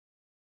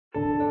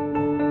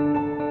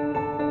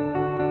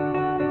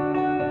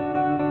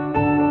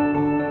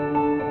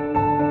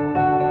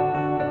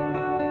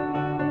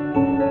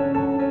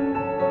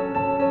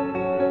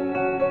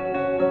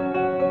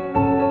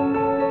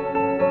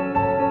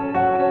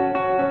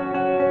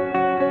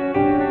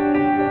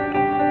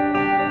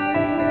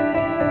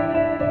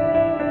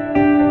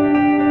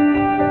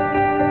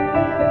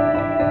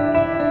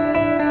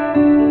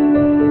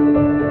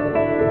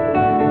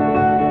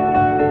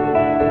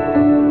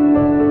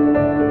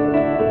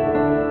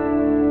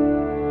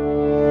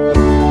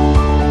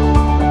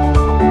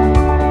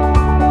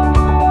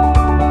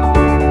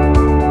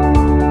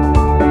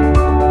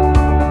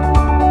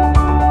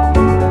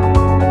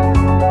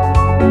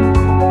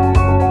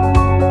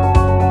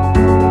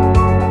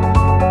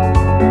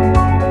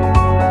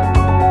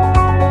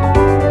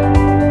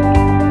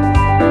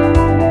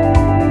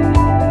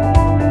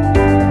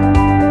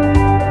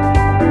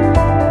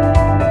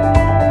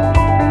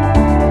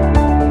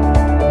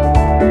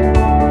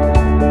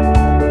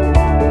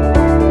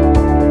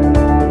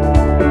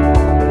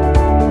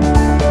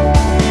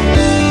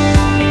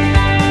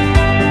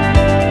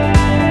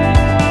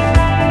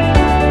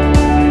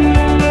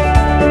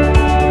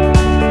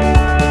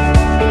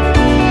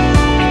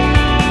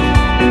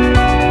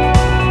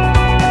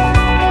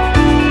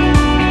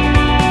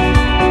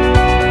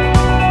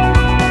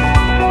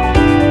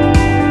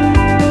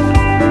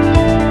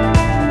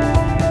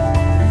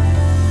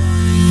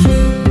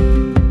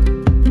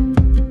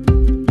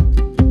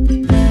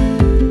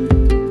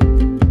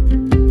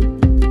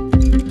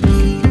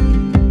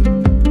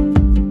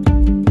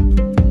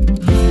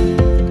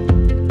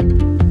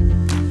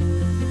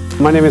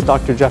My name is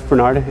Dr. Jeff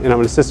Bernard, and I'm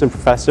an assistant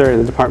professor in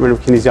the Department of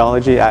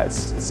Kinesiology at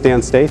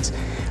Stan State.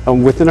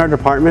 Within our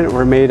department,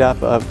 we're made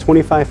up of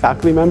 25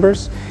 faculty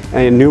members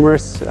and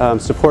numerous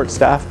support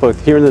staff,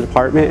 both here in the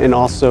department and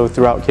also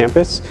throughout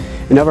campus.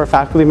 And of our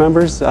faculty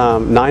members,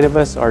 9 of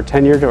us are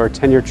tenured or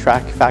tenure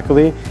track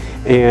faculty,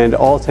 and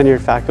all tenured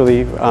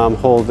faculty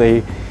hold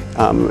a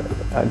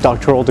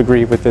doctoral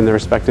degree within their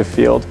respective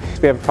field.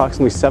 We have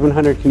approximately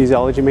 700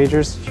 kinesiology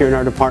majors here in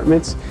our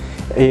departments.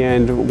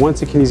 And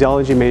once a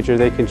kinesiology major,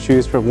 they can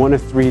choose from 1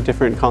 of 3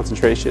 different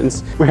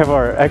concentrations. We have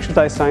our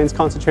exercise science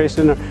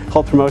concentration, our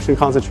health promotion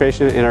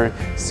concentration, and our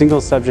single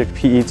subject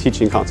PE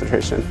teaching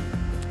concentration.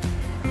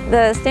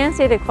 The Stan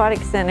State Aquatic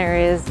Center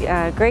is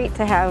great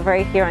to have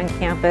right here on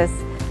campus.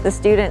 The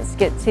students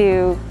get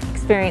to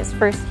experience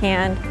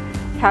firsthand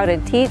how to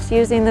teach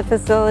using the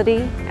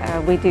facility.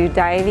 We do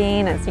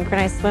diving and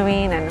synchronized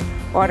swimming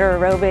and water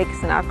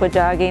aerobics and aqua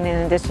jogging, in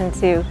addition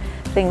to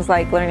things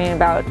like learning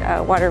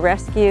about water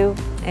rescue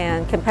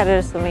and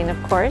competitive swimming,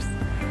 of course.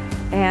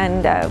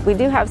 And we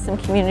do have some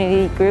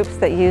community groups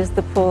that use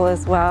the pool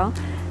as well.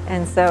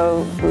 And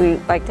so we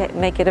like to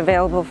make it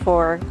available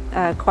for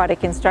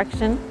aquatic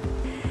instruction.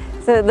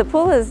 So the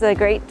pool is a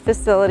great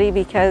facility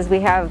because we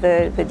have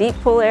the deep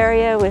pool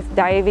area with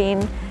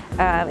diving.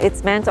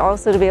 It's meant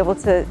also to be able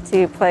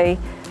to play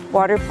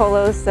water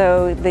polo,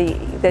 so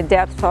the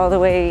depth all the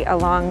way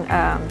along.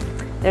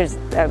 There's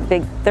a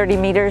big 30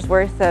 meters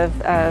worth of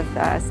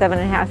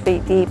 7.5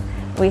 feet deep.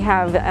 We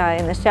have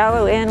in the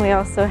shallow end, we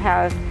also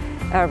have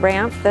a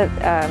ramp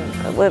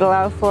that would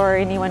allow for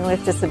anyone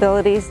with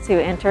disabilities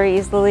to enter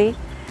easily.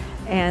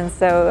 And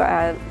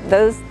so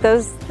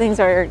those things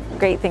are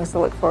great things to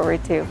look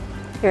forward to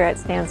here at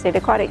Stan State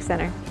Aquatic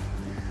Center.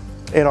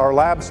 In our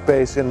lab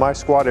space, in my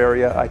squad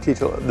area, I teach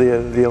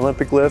the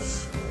Olympic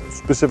lifts,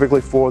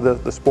 specifically for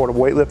the sport of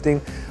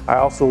weightlifting. I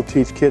also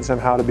teach kids on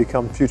how to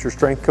become future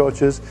strength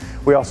coaches.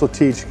 We also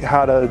teach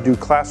how to do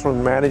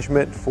classroom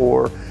management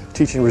for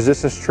teaching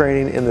resistance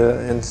training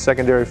in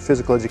secondary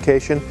physical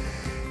education.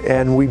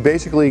 And we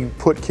basically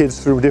put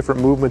kids through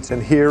different movements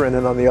in here and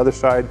then on the other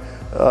side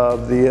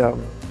of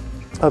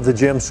the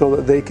gym, so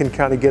that they can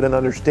kind of get an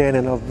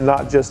understanding of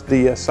not just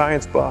the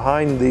science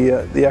behind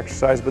the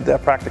exercise, but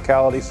that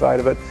practicality side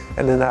of it,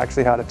 and then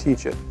actually how to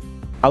teach it.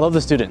 I love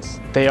the students.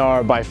 They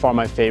are by far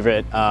my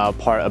favorite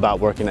part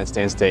about working at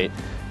Stan State.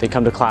 They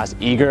come to class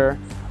eager,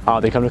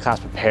 they come to class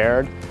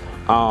prepared,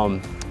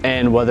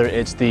 and whether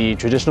it's the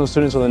traditional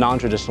students or the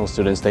non-traditional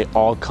students, they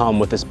all come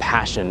with this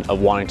passion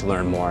of wanting to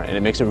learn more, and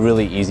it makes it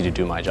really easy to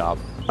do my job.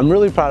 I'm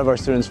really proud of our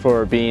students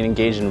for being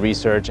engaged in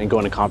research and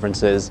going to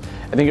conferences.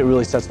 I think it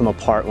really sets them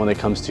apart when it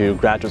comes to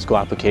graduate school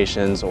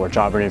applications or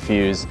job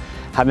interviews.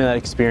 Having that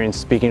experience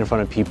speaking in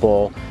front of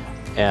people,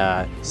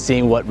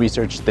 seeing what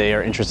research they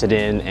are interested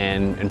in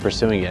and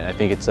pursuing it. I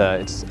think it's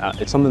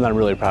something that I'm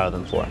really proud of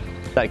them for.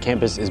 That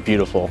campus is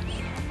beautiful.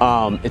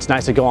 It's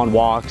nice to go on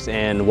walks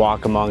and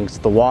walk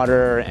amongst the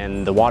water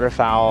and the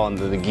waterfowl and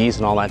the geese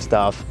and all that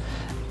stuff.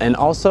 And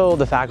also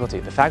the faculty.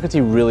 The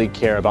faculty really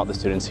care about the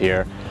students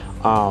here,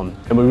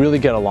 and we really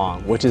get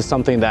along, which is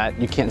something that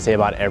you can't say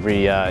about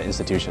every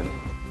institution.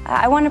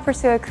 I want to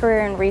pursue a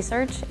career in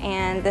research,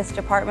 and this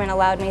department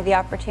allowed me the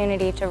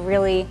opportunity to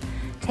really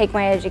take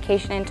my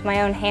education into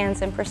my own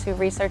hands and pursue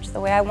research the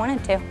way I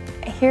wanted to.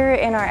 Here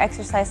in our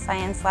exercise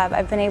science lab,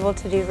 I've been able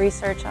to do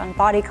research on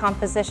body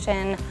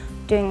composition,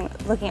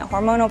 looking at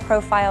hormonal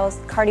profiles,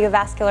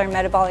 cardiovascular and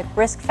metabolic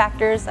risk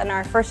factors, and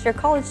our first-year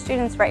college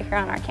students right here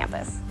on our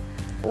campus.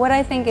 What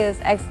I think is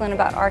excellent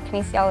about our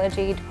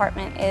kinesiology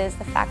department is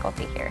the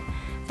faculty here.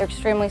 They're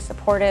extremely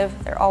supportive,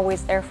 they're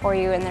always there for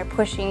you, and they're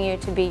pushing you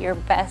to be your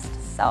best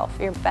self,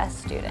 your best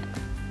student.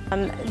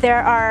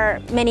 There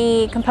are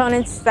many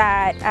components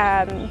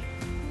that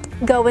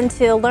go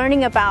into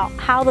learning about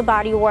how the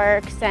body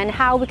works and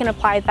how we can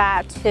apply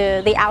that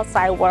to the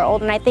outside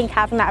world. And I think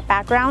having that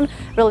background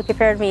really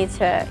prepared me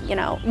to,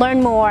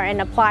 learn more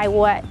and apply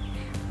what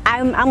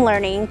I'm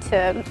learning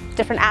to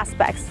different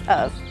aspects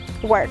of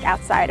work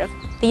outside of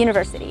the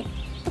university.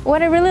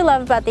 What I really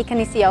love about the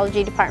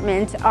kinesiology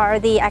department are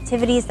the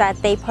activities that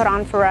they put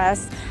on for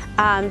us.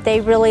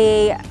 They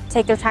really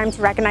take their time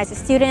to recognize the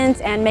students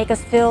and make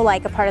us feel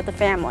like a part of the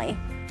family.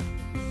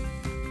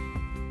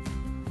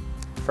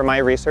 For my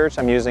research,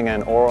 I'm using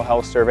an oral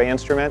health survey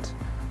instrument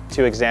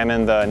to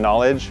examine the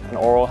knowledge and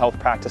oral health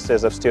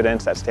practices of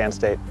students at Stan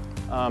State.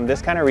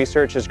 This kind of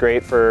research is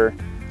great for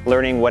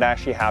learning what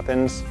actually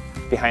happens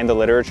behind the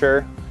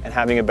literature and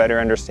having a better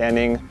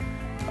understanding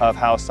of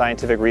how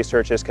scientific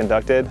research is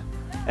conducted.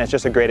 And it's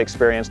just a great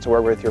experience to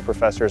work with your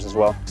professors as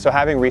well. So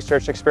having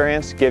research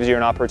experience gives you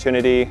an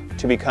opportunity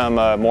to become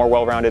a more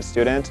well-rounded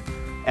student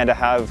and to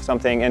have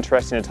something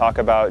interesting to talk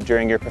about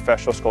during your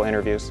professional school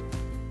interviews.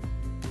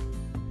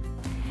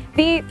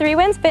 The 3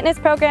 Wins Fitness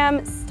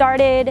program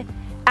started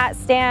at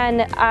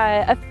Stan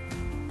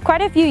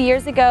quite a few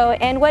years ago,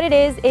 and what it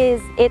is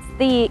it's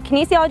the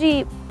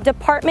kinesiology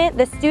department.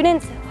 The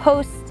students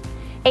host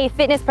a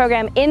fitness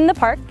program in the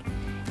park,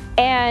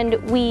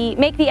 and we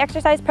make the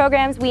exercise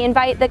programs. We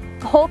invite the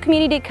whole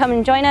community to come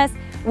and join us.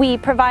 We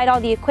provide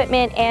all the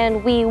equipment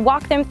and we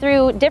walk them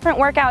through different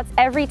workouts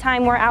every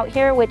time we're out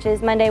here, which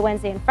is Monday,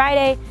 Wednesday, and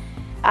Friday.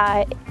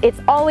 It's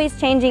always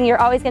changing.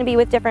 You're always going to be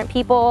with different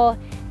people,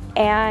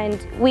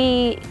 and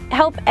we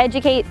help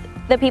educate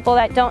the people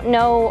that don't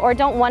know or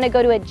don't want to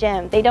go to a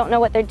gym. They don't know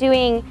what they're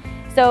doing.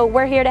 So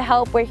we're here to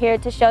help. We're here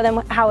to show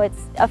them how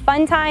it's a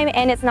fun time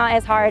and it's not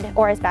as hard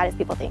or as bad as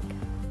people think.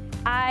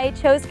 I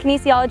chose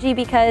kinesiology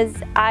because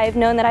I've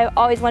known that I've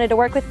always wanted to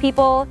work with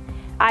people.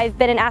 I've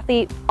been an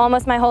athlete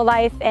almost my whole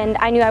life, and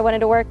I knew I wanted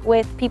to work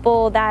with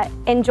people that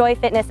enjoy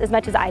fitness as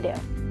much as I do.